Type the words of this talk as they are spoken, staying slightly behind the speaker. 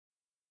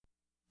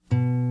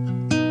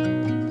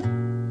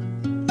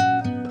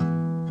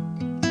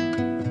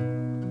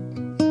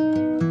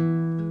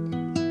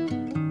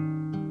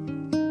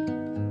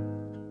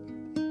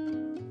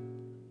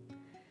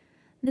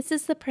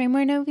This is the Pray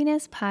More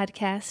Novenas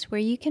podcast where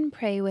you can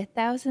pray with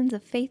thousands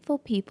of faithful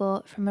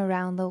people from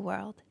around the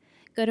world.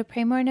 Go to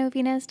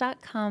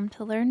praymorenovenas.com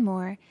to learn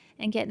more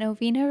and get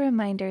novena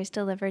reminders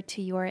delivered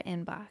to your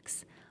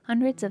inbox.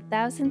 Hundreds of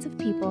thousands of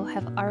people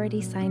have already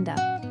signed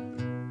up.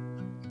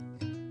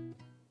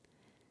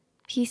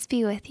 Peace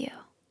be with you.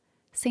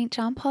 St.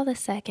 John Paul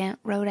II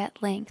wrote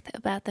at length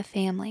about the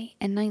family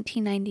in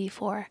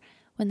 1994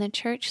 when the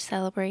Church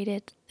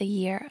celebrated the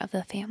Year of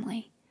the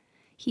Family.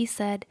 He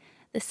said,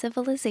 "The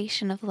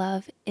civilization of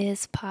love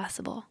is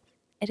possible.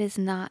 It is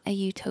not a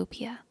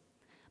utopia,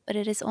 but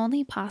it is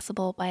only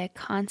possible by a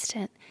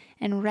constant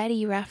and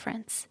ready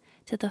reference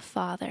to the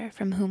Father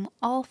from whom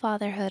all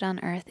fatherhood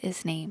on earth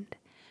is named,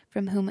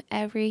 from whom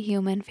every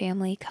human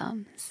family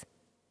comes."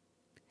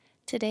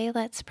 Today,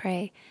 let's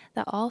pray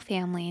that all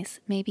families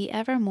may be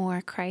ever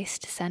more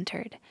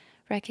Christ-centered,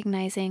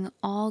 recognizing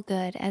all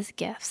good as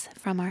gifts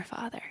from our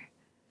Father.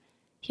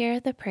 Here are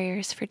the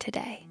prayers for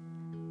today,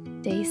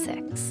 Day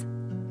 6.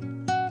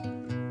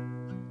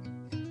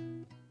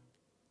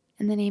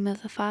 In the name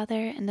of the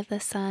Father, and of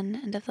the Son,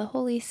 and of the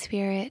Holy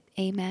Spirit,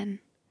 Amen.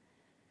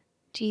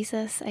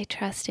 Jesus, I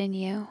trust in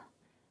you.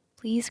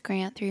 Please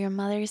grant through your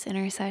mother's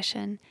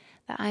intercession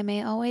that I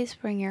may always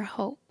bring your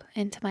hope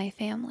into my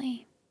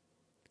family.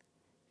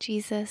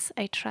 Jesus,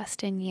 I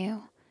trust in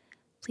you.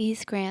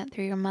 Please grant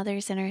through your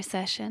mother's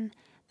intercession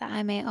that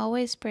I may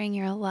always bring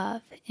your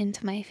love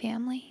into my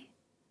family.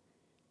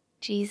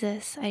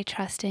 Jesus, I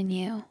trust in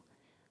you.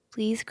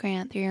 Please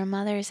grant through your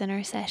mother's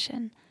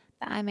intercession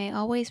that I may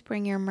always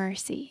bring your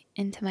mercy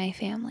into my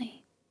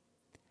family.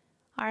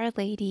 Our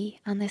Lady,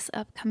 on this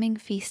upcoming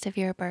feast of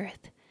your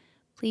birth,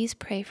 please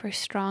pray for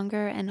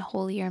stronger and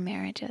holier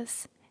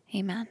marriages.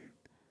 Amen.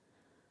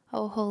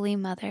 O Holy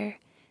Mother,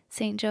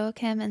 St.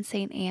 Joachim and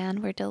St.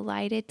 Anne were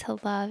delighted to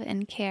love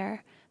and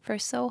care for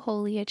so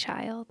holy a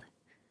child.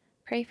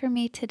 Pray for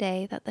me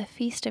today that the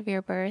feast of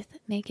your birth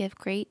may give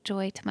great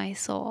joy to my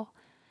soul,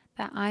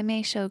 that I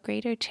may show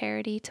greater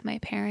charity to my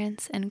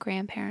parents and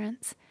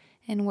grandparents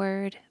in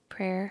word,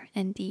 prayer,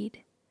 and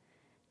deed.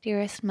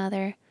 Dearest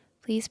Mother,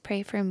 please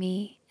pray for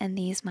me and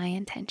these my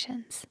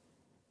intentions.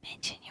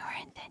 Mention your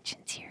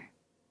intentions here.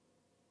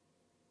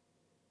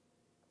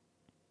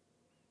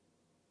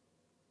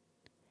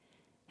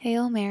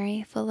 Hail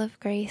Mary, full of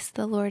grace,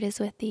 the Lord is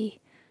with thee.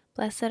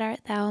 Blessed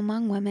art thou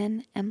among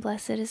women, and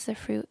blessed is the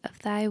fruit of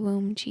thy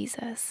womb,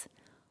 Jesus.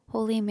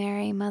 Holy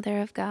Mary, Mother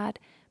of God,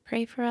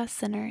 pray for us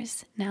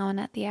sinners, now and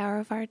at the hour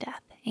of our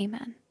death.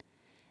 Amen.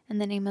 In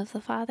the name of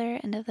the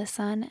Father, and of the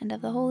Son, and of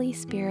the Holy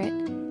Spirit.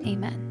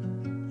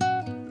 Amen.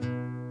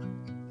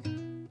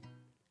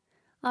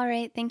 All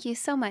right, thank you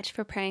so much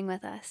for praying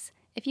with us.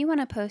 If you want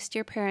to post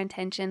your prayer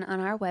intention on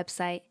our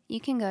website, you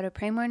can go to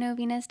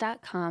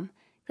praymorenovenas.com,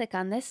 click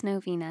on this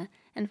novena,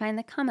 and find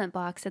the comment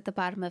box at the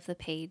bottom of the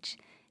page.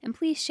 And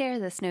please share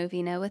this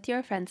novena with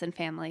your friends and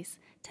families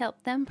to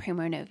help them pray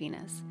more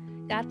novenas.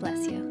 God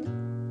bless you.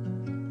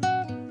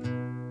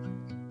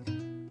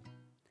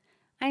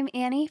 I'm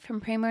Annie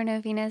from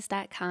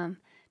praymorenovenas.com.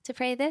 To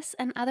pray this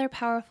and other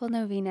powerful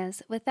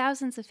novenas with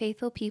thousands of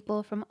faithful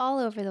people from all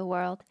over the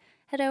world,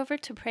 head over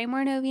to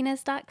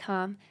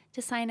praymorenovenas.com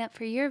to sign up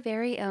for your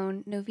very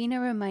own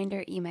novena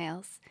reminder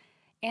emails.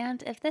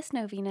 And if this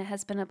novena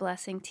has been a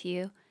blessing to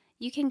you,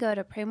 you can go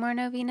to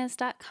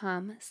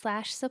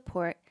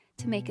praymorenovenas.com/support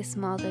to make a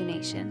small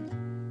donation.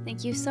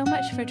 Thank you so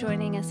much for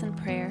joining us in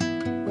prayer.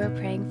 We're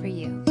praying for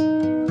you.